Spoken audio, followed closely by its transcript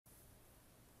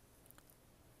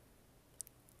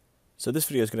So this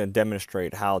video is going to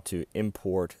demonstrate how to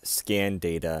import scan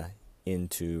data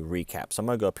into ReCap. So I'm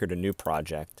going to go up here to New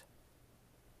Project.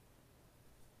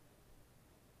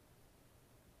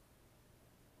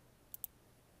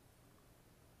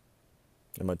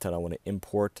 I'm going to tell it I want to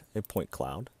import a point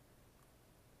cloud.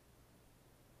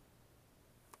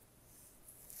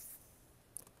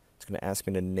 It's going to ask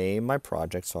me to name my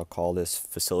project, so I'll call this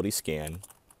Facility Scan.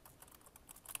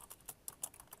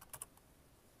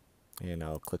 And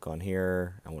I'll click on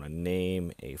here. I want to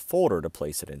name a folder to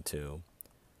place it into.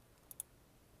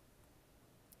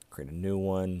 Create a new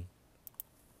one.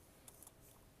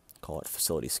 Call it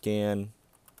Facility Scan.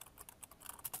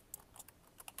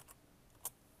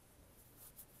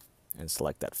 And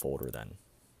select that folder then.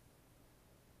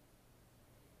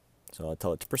 So I'll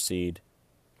tell it to proceed.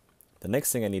 The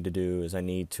next thing I need to do is I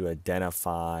need to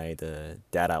identify the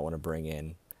data I want to bring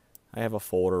in. I have a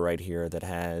folder right here that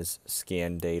has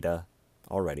scan data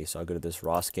already, so I'll go to this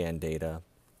raw scan data.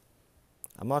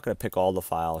 I'm not going to pick all the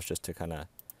files just to kind of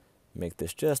make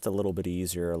this just a little bit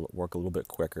easier, work a little bit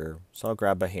quicker. So I'll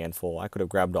grab a handful. I could have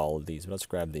grabbed all of these, but let's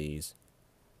grab these.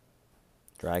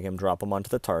 Drag them, drop them onto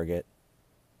the target.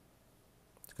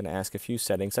 It's going to ask a few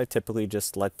settings. I typically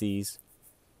just let these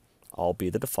all be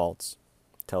the defaults.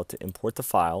 Tell it to import the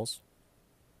files.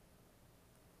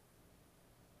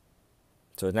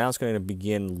 So now it's going to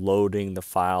begin loading the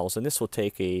files, and this will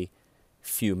take a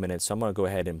few minutes. So I'm going to go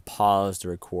ahead and pause the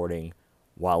recording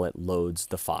while it loads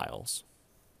the files.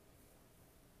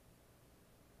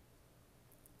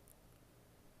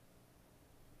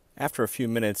 After a few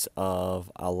minutes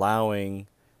of allowing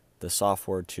the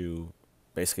software to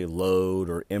basically load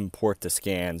or import the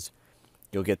scans,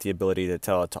 you'll get the ability to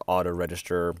tell it to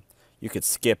auto-register. You could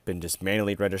skip and just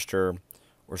manually register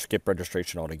or skip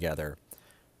registration altogether.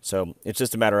 So it's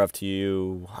just a matter up to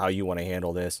you how you want to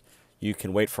handle this. You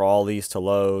can wait for all these to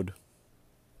load,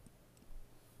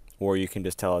 or you can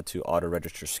just tell it to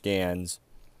auto-register scans.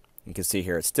 You can see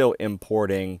here it's still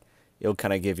importing. It'll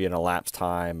kind of give you an elapsed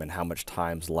time and how much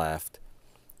time's left.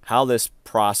 How this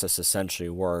process essentially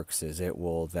works is it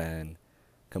will then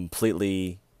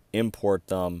completely import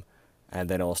them, and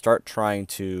then it will start trying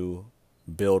to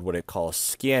build what it calls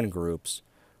scan groups,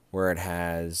 where it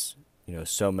has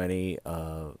so many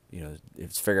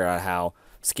it's figure out how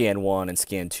scan 1 and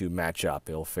scan 2 match up.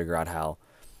 It'll figure out how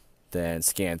then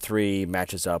scan 3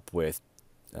 matches up with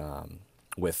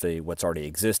what's already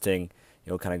existing.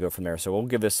 It'll kind of go from there. So we'll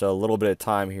give this a little bit of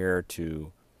time here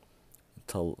to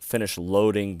finish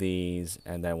loading these,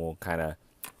 and then we'll kind of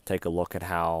take a look at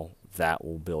how that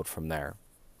will build from there.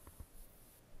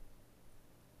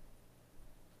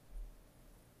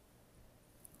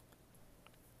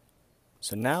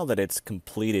 So now that it's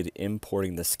completed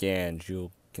importing the scans,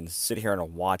 you can sit here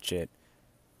and watch it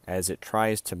as it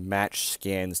tries to match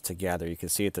scans together. You can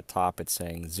see at the top it's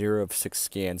saying 0 of 6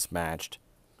 scans matched,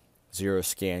 0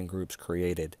 scan groups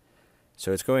created.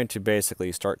 So it's going to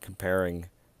basically start comparing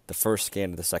the first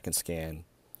scan to the second scan.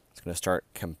 It's going to start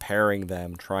comparing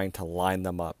them, trying to line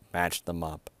them up, match them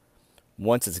up.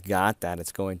 Once it's got that,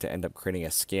 it's going to end up creating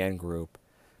a scan group,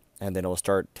 and then it will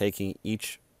start taking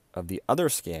each of the other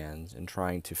scans and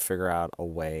trying to figure out a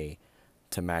way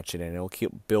to match it in. It'll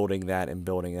keep building that and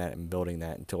building that and building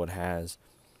that until it has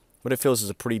what it feels is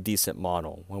a pretty decent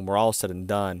model. When we're all said and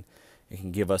done, it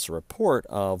can give us a report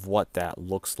of what that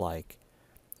looks like,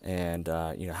 and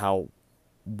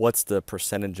what's the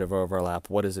percentage of overlap,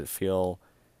 what does it feel,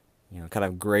 kind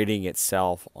of grading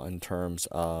itself in terms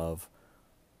of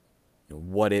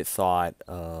what it thought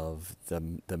of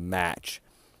the match.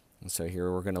 And so here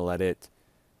we're going to let it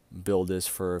build this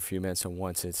for a few minutes, and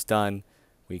once it's done,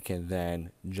 we can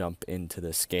then jump into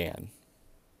the scan.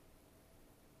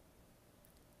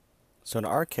 So in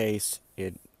our case,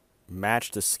 it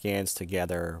matched the scans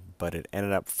together, but it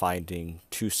ended up finding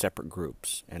 2 separate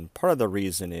groups. And part of the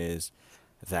reason is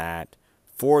that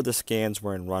 4 of the scans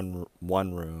were in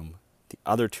one room, the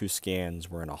other 2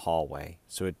 scans were in a hallway.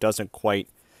 So it doesn't quite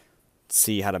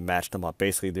see how to match them up.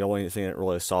 Basically, the only thing it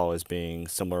really saw as being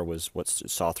similar was what it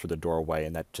saw through the doorway,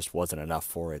 and that just wasn't enough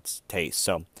for its taste.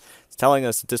 So it's telling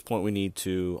us at this point we need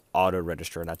to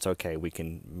auto-register, and that's okay. We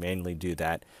can manually do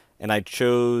that. And I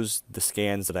chose the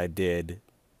scans that I did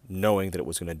knowing that it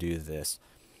was going to do this.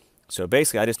 So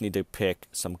basically, I just need to pick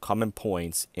some common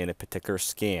points in a particular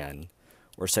scan,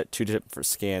 or set 2 different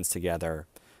scans together.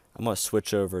 I'm going to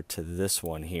switch over to this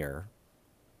one here.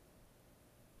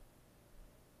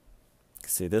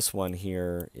 See, this one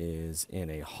here is in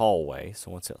a hallway,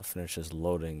 so once it finishes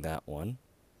loading that one,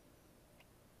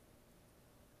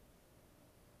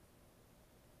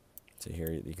 so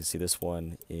here you can see this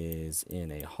one is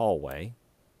in a hallway.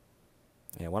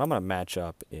 And what I'm going to match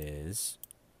up is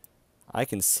I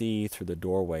can see through the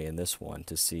doorway in this one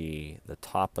to see the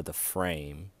top of the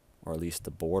frame, or at least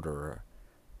the border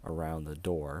around the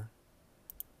door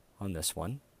on this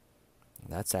one.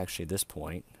 And that's actually this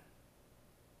point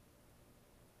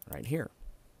right here.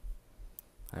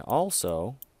 I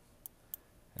also,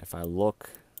 if I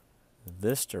look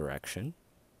this direction,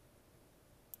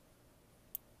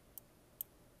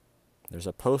 there's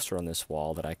a poster on this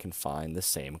wall that I can find the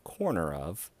same corner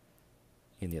of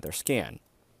in the other scan.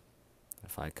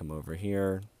 If I come over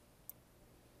here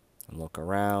and look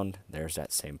around, there's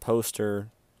that same poster.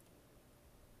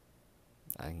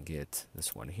 I can get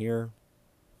this one here.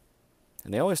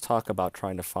 And they always talk about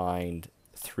trying to find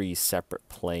 3 separate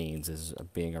planes as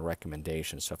being a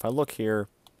recommendation. So if I look here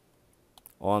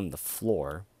on the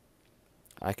floor,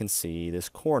 I can see this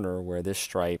corner where this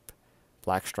stripe,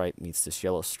 black stripe, meets this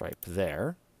yellow stripe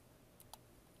there.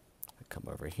 I come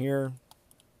over here,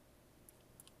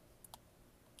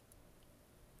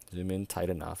 zoom in tight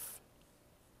enough.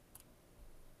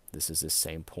 This is the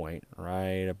same point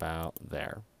right about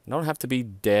there. I don't have to be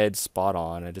dead spot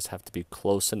on, I just have to be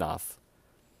close enough.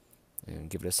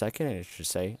 And give it a second, and it should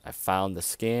say, I found the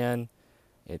scan.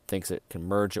 It thinks it can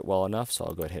merge it well enough, so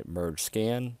I'll go ahead and hit merge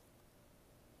scan.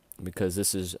 Because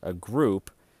this is a group,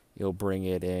 you'll bring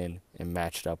it in and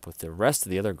match it up with the rest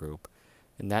of the other group.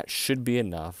 And that should be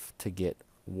enough to get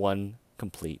one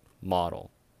complete model.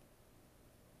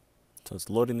 So it's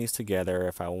loading these together.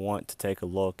 If I want to take a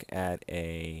look at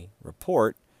a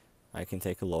report, I can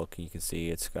take a look, and you can see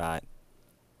it's got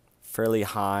fairly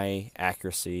high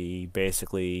accuracy,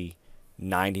 basically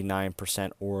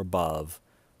 99% or above.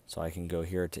 So I can go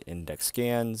here to index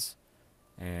scans,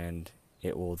 and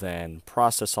it will then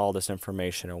process all this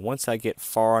information. And once I get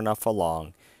far enough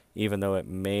along, even though it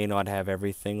may not have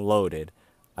everything loaded,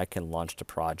 I can launch the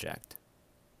project.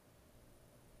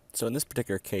 So in this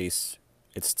particular case,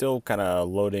 it's still kind of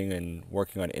loading and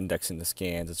working on indexing the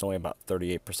scans. It's only about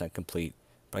 38% complete,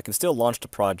 but I can still launch the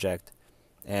project.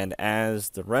 And as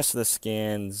the rest of the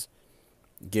scans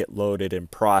get loaded and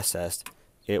processed,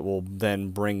 it will then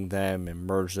bring them and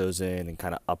merge those in and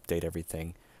kind of update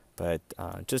everything. But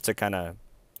just to kind of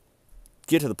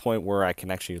get to the point where I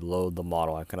can actually load the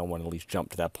model, I kind of want to at least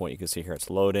jump to that point. You can see here it's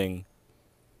loading.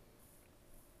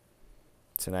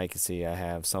 So now you can see I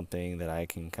have something that I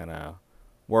can kind of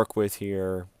work with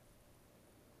here.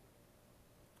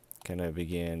 Kind of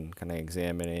begin kind of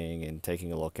examining and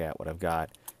taking a look at what I've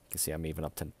got. You can see I'm even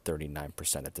up to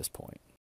 39% at this point.